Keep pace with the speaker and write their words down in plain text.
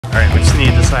All right, we just need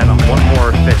to decide on one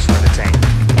more fish for the tank.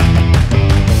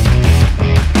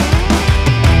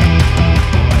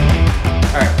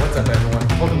 All right, what's up everyone?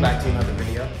 Welcome back to another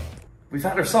video. We've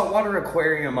had our saltwater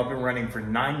aquarium up and running for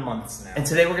 9 months now. And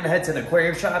today we're gonna head to the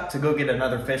aquarium shop to go get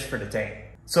another fish for the tank.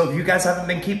 So if you guys haven't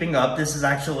been keeping up, this is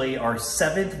actually our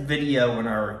 7th video in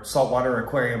our saltwater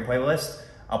aquarium playlist.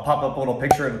 I'll pop up a little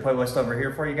picture of the playlist over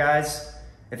here for you guys.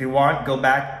 If you want, go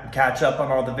back and catch up on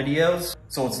all the videos.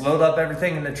 So let's load up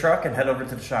everything in the truck and head over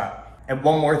to the shop. And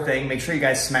one more thing, make sure you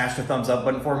guys smash the thumbs up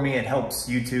button for me. It helps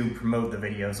YouTube promote the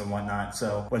videos and whatnot.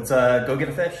 So let's go get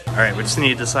a fish. All right, we just need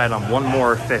to decide on one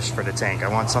more fish for the tank. I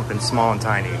want something small and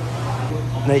tiny.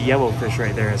 That yellow fish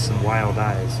right there has some wild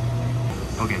eyes.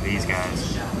 Look at these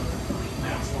guys.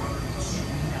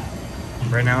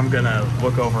 Right now I'm gonna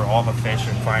look over all the fish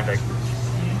and find like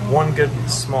one good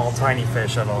small tiny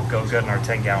fish that'll go good in our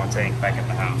 10-gallon tank back at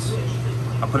the house.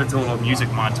 I'll put it to a little music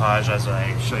montage as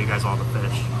I show you guys all the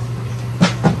fish.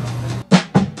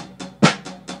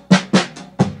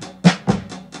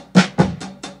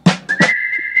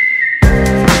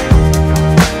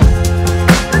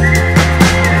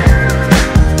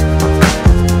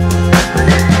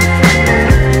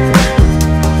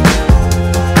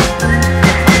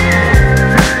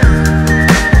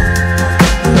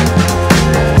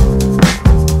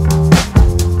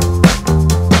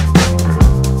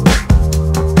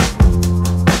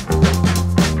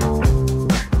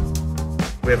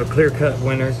 We have a clear-cut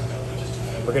winner.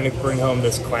 We're gonna bring home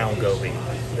this clown goby.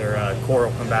 They're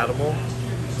coral compatible,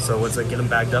 so let's get them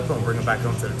bagged up and bring them back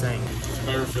home to the tank.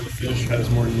 Better for the fish, has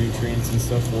more nutrients and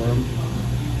stuff for them.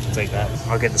 I'll take that.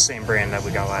 I'll get the same brand that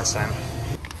we got last time.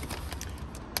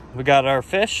 We got our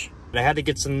fish. I had to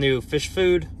get some new fish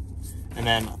food, and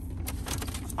then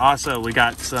also we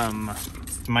got some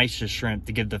mysis shrimp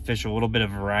to give the fish a little bit of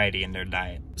variety in their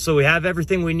diet. So we have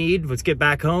everything we need. Let's get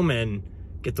back home and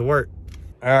get to work.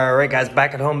 All right, guys,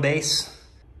 back at home base.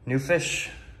 New fish,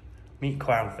 meet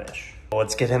clownfish.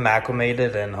 Let's get him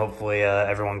acclimated and hopefully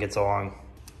everyone gets along.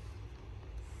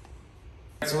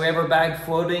 So we have our bag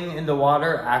floating in the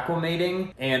water,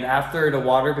 acclimating, and after the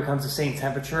water becomes the same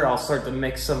temperature, I'll start to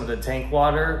mix some of the tank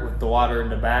water with the water in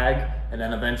the bag, and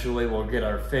then eventually we'll get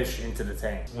our fish into the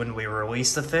tank. When we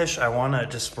release the fish, I wanna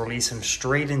just release him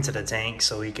straight into the tank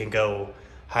so he can go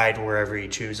hide wherever he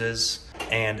chooses.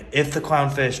 And if the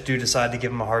clownfish do decide to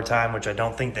give him a hard time, which I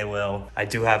don't think they will, I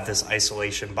do have this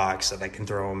isolation box that I can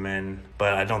throw him in,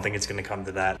 but I don't think it's gonna come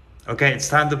to that. Okay, it's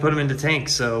time to put him in the tank,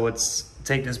 so let's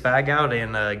take this bag out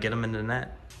and get him in the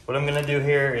net. What I'm gonna do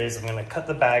here is I'm gonna cut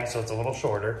the bag so it's a little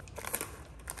shorter.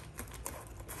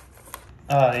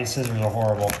 These scissors are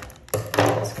horrible.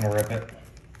 It's gonna rip it.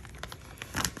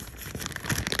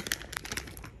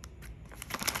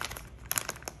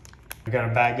 We got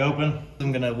our bag open.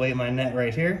 I'm gonna lay my net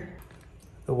right here.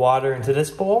 The water into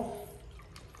this bowl.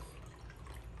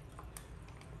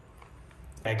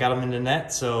 I got him in the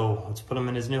net, so let's put him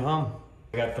in his new home.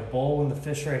 We got the bowl and the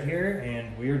fish right here,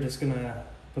 and we're just gonna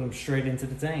put him straight into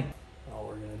the tank. All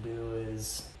we're gonna do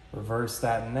is reverse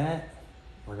that net.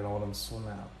 We're gonna let him swim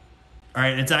out. All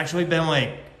right, it's actually been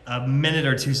like a minute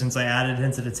or two since I added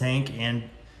him to the tank, and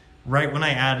right when I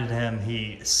added him,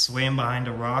 he swam behind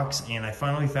the rocks, and I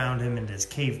finally found him in this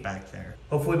cave back there.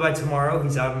 Hopefully by tomorrow,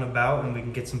 he's out and about, and we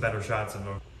can get some better shots of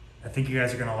him. I think you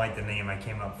guys are gonna like the name I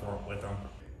came up with him.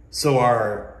 So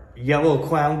our yellow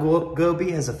clown goby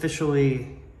has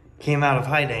officially came out of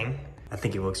hiding. I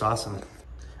think he looks awesome.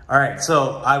 All right,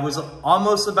 so I was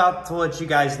almost about to let you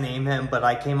guys name him, but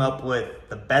I came up with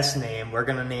the best name. We're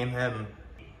gonna name him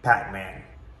Pac-Man,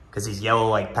 because he's yellow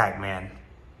like Pac-Man.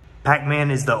 Pac-Man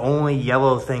is the only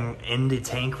yellow thing in the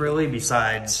tank really,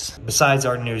 besides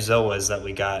our new Zoas that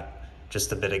we got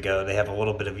just a bit ago. They have a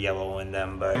little bit of yellow in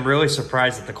them, but I'm really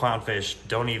surprised that the clownfish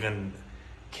don't even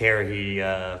care he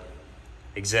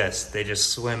exists. They just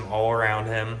swim all around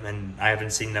him, and I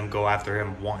haven't seen them go after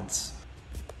him once.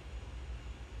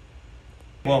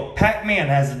 Well, Pac-Man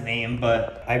has a name,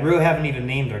 but I really haven't even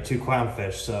named our 2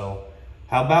 clownfish, so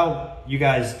how about you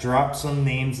guys drop some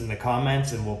names in the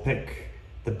comments and we'll pick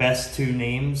the best 2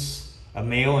 names, a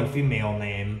male and female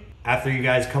name. After you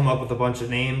guys come up with a bunch of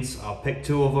names, I'll pick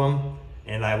 2 of them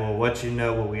and I will let you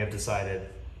know what we have decided.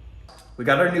 We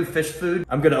got our new fish food.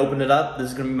 I'm gonna open it up.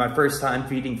 This is gonna be my first time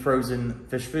feeding frozen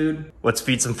fish food. Let's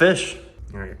feed some fish.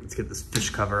 All right, let's get this fish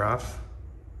cover off.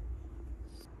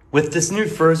 With this new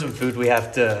frozen food, we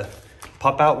have to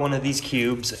pop out one of these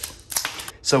cubes.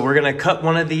 So we're gonna cut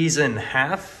one of these in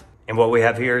half. And what we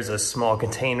have here is a small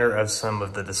container of some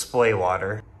of the display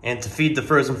water. And to feed the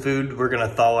frozen food, we're gonna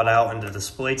thaw it out into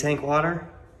display tank water.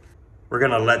 We're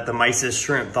gonna let the mysis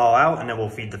shrimp thaw out and then we'll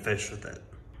feed the fish with it.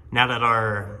 Now that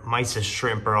our mysis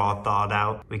shrimp are all thawed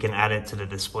out, we can add it to the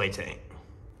display tank.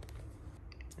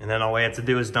 And then all we have to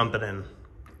do is dump it in.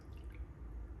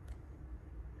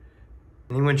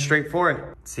 And he went straight for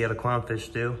it. See how the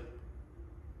clownfish do?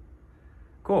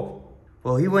 Cool.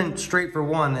 Well, he went straight for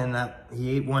one and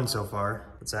he ate one so far.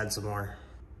 Let's add some more.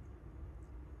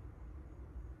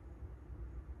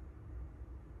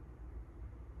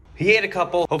 He ate a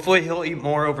couple. Hopefully he'll eat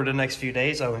more over the next few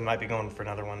days. Oh, we might be going for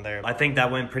another one there. I think that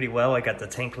went pretty well. I got the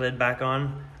tank lid back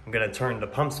on. I'm gonna turn the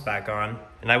pumps back on.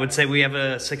 And I would say we have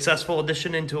a successful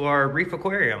addition into our reef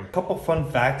aquarium. A couple fun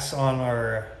facts on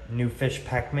our new fish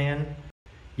Pac-Man.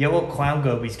 Yellow clown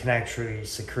gobies can actually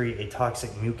secrete a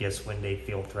toxic mucus when they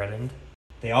feel threatened.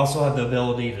 They also have the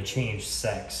ability to change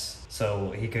sex.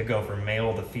 So he could go from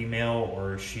male to female,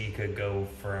 or she could go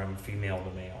from female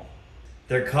to male.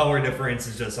 Their color difference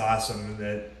is just awesome.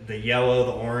 The yellow,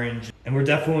 the orange, and we're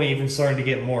definitely even starting to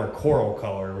get more coral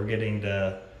color. We're getting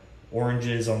the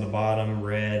oranges on the bottom,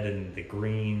 red, and the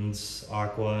greens,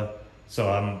 aqua. So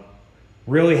I'm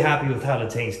really happy with how the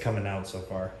tank's coming out so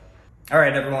far. All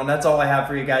right, everyone, that's all I have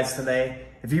for you guys today.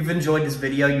 If you've enjoyed this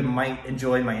video, you might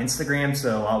enjoy my Instagram,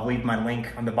 so I'll leave my link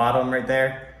on the bottom right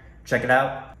there. Check it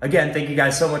out. Again, thank you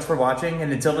guys so much for watching,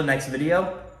 and until the next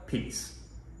video, peace.